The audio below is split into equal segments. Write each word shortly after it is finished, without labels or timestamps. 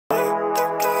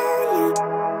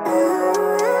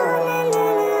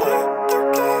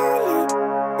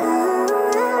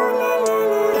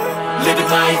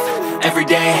every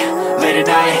day, late at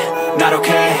night, not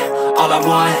okay. All I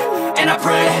want, and I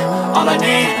pray, all I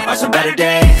need are some better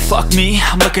days. Fuck me,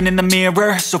 I'm looking in the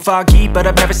mirror, so foggy, but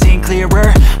I've never seen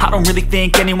clearer. I don't really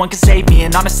think anyone can save me,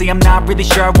 and honestly I'm not really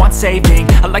sure I want saving.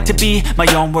 I like to be my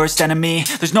own worst enemy.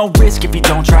 There's no risk if you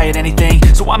don't try at anything,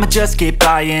 so I'ma just keep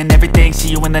buying everything. See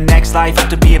you in the next life, have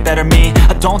to be a better me.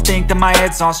 I don't think that my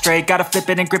head's on straight, gotta flip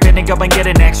it and grip it and go and get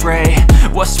an x-ray.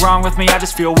 What's wrong with me? I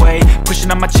just feel weight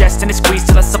pushing on my chest and it squeezes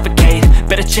till I suffocate.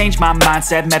 Better change my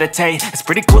mindset, meditate. It's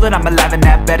pretty cool that I'm alive and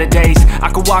have better days.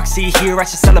 I could walk, see, hear, I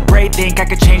should celebrate. Think I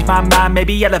could change my mind,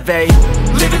 maybe elevate.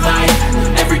 Living life,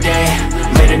 every day,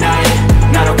 late at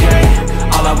night, not okay.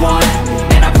 All I want,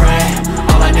 and I pray,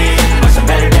 all I need are some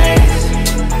better days.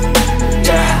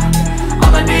 Yeah,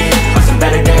 all I need are some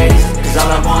better days. Cause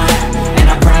all I want, and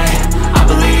I pray, I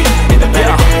believe in the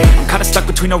better days. I'm kinda stuck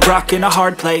between a rock and a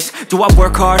hard place. Do I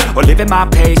work hard or live at my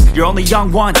pace? You're only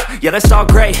young once, yeah that's all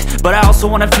great, but I also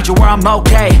want a future where I'm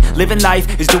okay. Living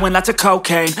life is doing lots of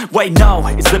cocaine. Wait no,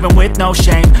 it's living with no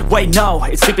shame. Wait no,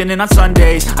 it's sleeping in on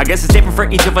Sundays. I guess it's different for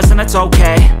each of us and that's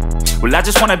okay. Well I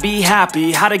just wanna be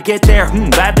happy, how to get there?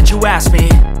 Glad that you asked me.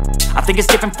 I think it's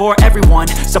different for everyone.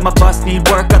 Some of us need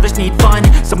work, others need fun.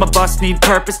 Some of us need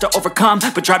purpose to overcome.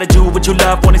 But try to do what you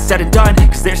love when it's said and done,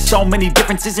 cause there's so many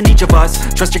differences in each of us.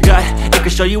 Trust your gut, it can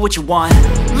show you what you want.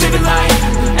 Living life,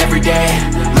 every day,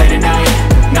 late at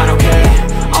night, not okay.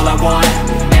 All I want,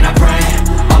 and I pray,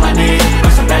 all I need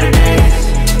are some better days.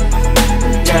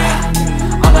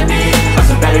 Yeah, all I need are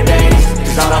some better days.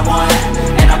 Cause all I want,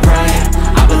 and I pray,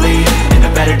 I believe in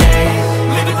the better days.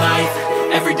 Living life,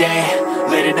 every day,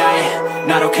 late at night,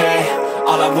 not okay.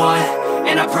 All I want,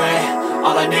 and I pray,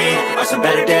 all I need are some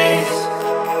better days.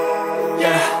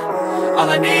 Yeah, all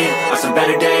I need are some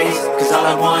better days. Cause all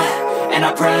I want, and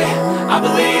I pray, I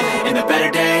believe in the better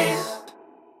days.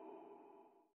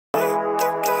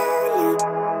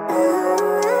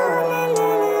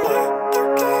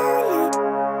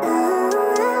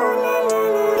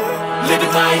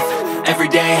 Living life, every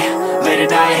day, late at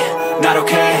night, not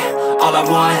okay. All I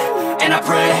want, and I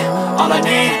pray, all I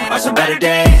need are some better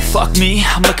days. Fuck me,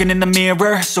 I'm looking in the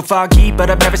mirror, so foggy, but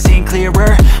I've never seen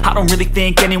clearer. I don't really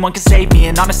think anyone can save me,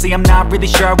 and honestly I'm not really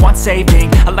sure I want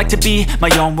saving. I like to be my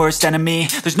own worst enemy.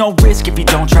 There's no risk if you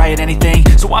don't try at anything,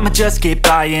 so I'ma just keep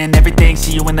buying everything.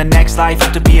 See you in the next life,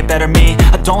 have to be a better me.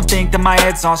 I don't think that my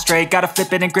head's on straight, gotta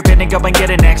flip it and grip it and go and get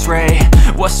an x-ray.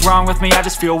 What's wrong with me? I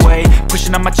just feel weight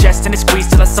pushing on my chest and it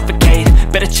squeezes till I suffocate.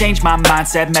 Better change my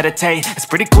mindset, meditate. It's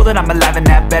pretty cool that I'm alive and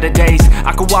have better days.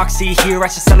 I could walk, see, hear, I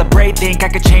should celebrate. Think I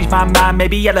could change my mind,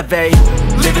 maybe elevate.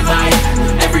 Living life,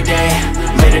 every day,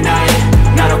 late at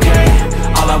night, not okay.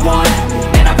 All I want,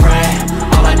 and I pray,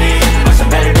 all I need are some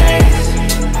better days.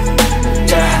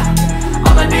 Yeah,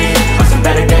 all I need are some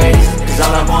better days. Cause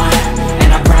all I want,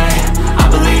 and I pray, I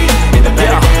believe in the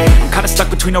better days. I'm kinda stuck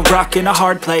between a rock and a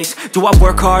hard place. Do I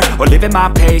work hard or live at my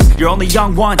pace? You're only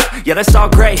young once, yeah that's all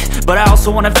great, but I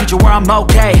also want a future where I'm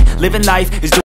okay. Living life is